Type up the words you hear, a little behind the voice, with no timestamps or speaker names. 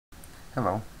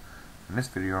Hello. In this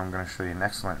video I'm going to show you an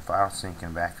excellent file sync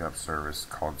and backup service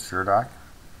called SurDoc.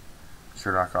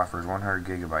 SurDoc offers 100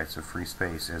 gigabytes of free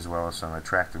space as well as some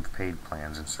attractive paid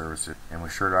plans and services. And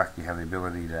with SurDoc you have the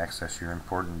ability to access your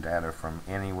important data from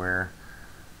anywhere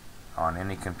on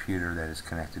any computer that is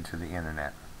connected to the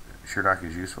internet. SurDoc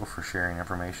is useful for sharing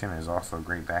information and is also a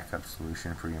great backup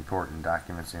solution for important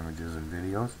documents, images, and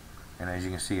videos. And as you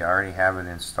can see, I already have it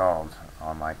installed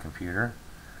on my computer.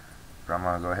 But I'm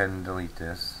going to go ahead and delete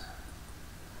this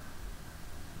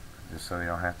just so you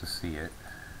don't have to see it.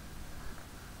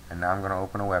 And now I'm going to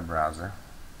open a web browser,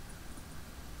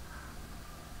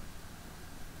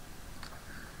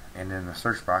 and in the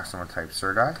search box I'm going to type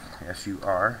SurDoc,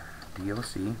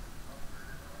 S-U-R-D-O-C,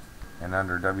 and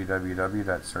under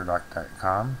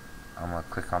www.surdoc.com I'm going to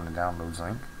click on the downloads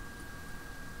link.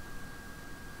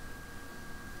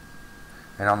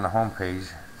 And on the home page,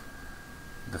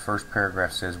 the first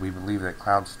paragraph says, "We believe that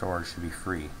cloud storage should be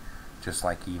free, just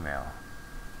like email.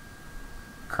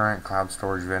 Current cloud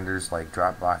storage vendors like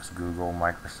Dropbox, Google,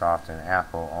 Microsoft, and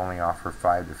Apple only offer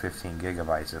 5 to 15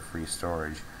 gigabytes of free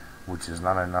storage, which is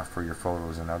not enough for your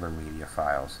photos and other media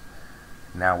files.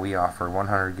 Now we offer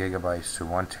 100 gigabytes to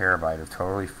 1 terabyte of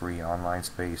totally free online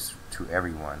space to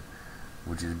everyone,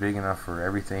 which is big enough for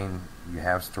everything you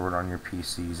have stored on your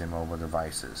PCs and mobile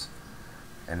devices."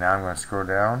 And now I'm going to scroll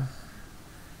down,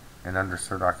 and under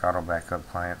SurDoc Auto Backup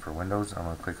Client for Windows, I'm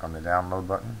going to click on the download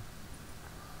button,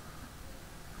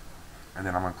 and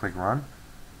then I'm going to click Run.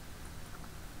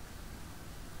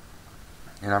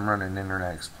 And I'm running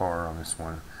Internet Explorer on this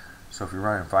one, so if you're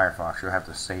running Firefox you'll have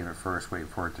to save it first, wait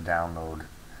for it to download,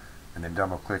 and then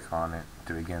double click on it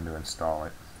to begin to install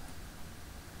it.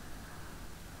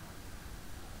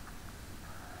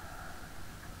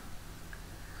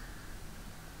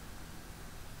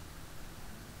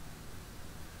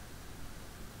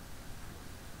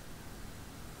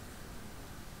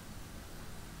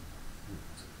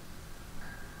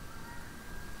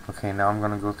 Okay, now I'm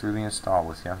going to go through the install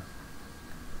with you.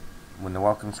 When the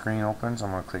welcome screen opens,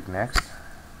 I'm going to click Next.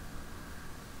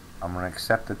 I'm going to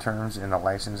accept the terms in the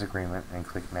license agreement and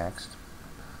click Next.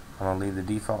 I'm going to leave the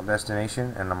default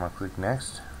destination and I'm going to click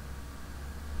Next.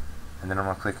 And then I'm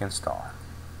going to click Install.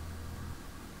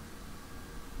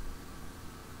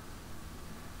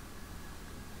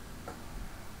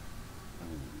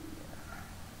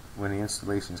 When the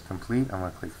installation is complete, I'm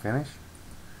going to click Finish.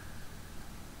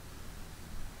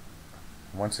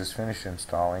 Once it's finished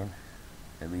installing,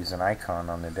 it leaves an icon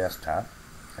on the desktop,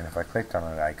 and if I clicked on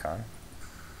that icon,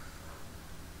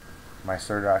 my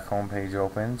SurDoc homepage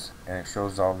opens and it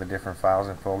shows all the different files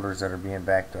and folders that are being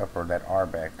backed up or that are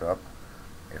backed up.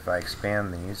 If I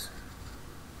expand these,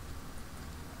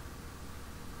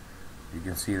 you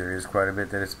can see there is quite a bit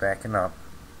that it's backing up.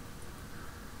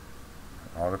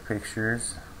 All the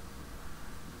pictures,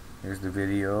 here's the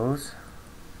videos.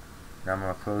 Now I'm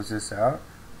going to close this out.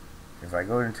 If I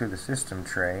go into the system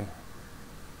tray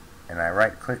and I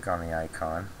right click on the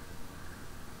icon,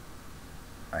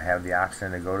 I have the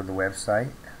option to go to the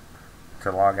website,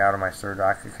 to log out of my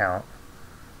SurDoc account.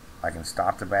 I can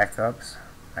stop the backups,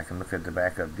 I can look at the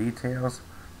backup details,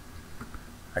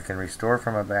 I can restore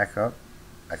from a backup,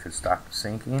 I could stop the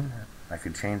syncing, I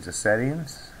could change the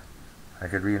settings, I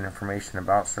could read information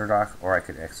about SurDoc, or I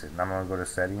could exit. And I'm going to go to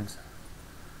Settings.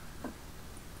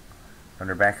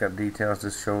 Under backup details,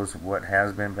 this shows what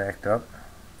has been backed up.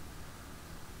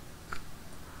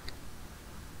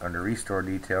 Under restore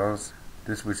details,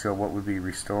 this would show what would be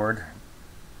restored.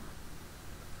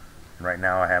 And right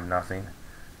now I have nothing.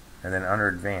 And then under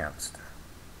advanced,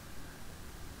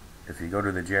 if you go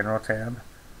to the general tab,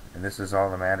 and this is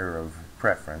all a matter of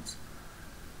preference,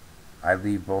 I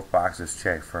leave both boxes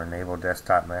checked for enable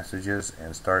desktop messages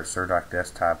and start SurDoc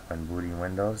desktop when booting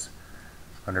Windows.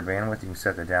 Under bandwidth, you can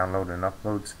set the download and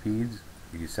upload speeds.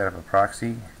 You can set up a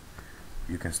proxy.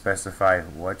 You can specify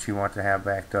what you want to have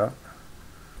backed up.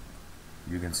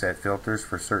 You can set filters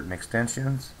for certain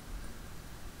extensions.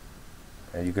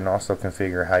 And you can also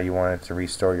configure how you want it to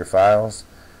restore your files.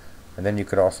 And then you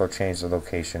could also change the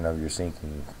location of your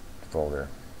syncing folder.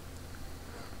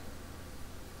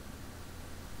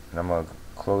 And I'm going to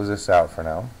close this out for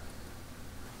now.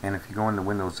 And if you go into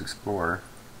Windows Explorer,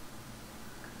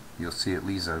 you'll see it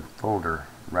leaves a folder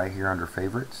right here under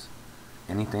Favorites.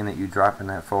 Anything that you drop in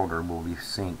that folder will be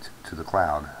synced to the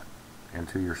cloud and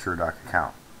to your SurDoc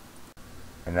account.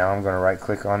 And now I'm going to right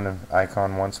click on the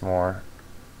icon once more,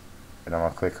 and I'm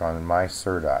going to click on My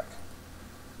SurDoc.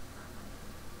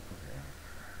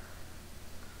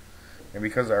 And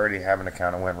because I already have an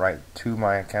account, it went right to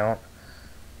my account.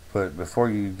 But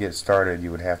before you get started, you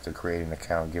would have to create an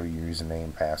account, give it your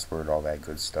username, password, all that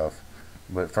good stuff.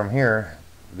 But from here,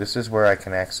 this is where I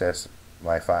can access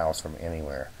my files from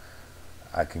anywhere.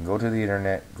 I can go to the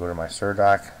internet, go to my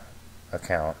SurDoc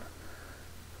account,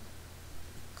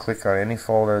 click on any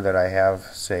folder that I have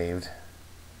saved,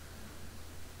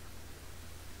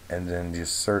 and then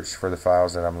just search for the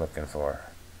files that I'm looking for.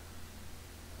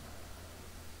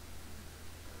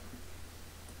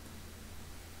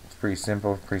 It's pretty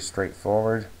simple, pretty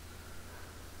straightforward.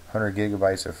 100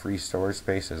 gigabytes of free storage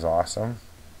space is awesome.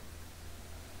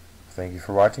 Thank you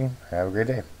for watching. Have a great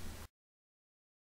day.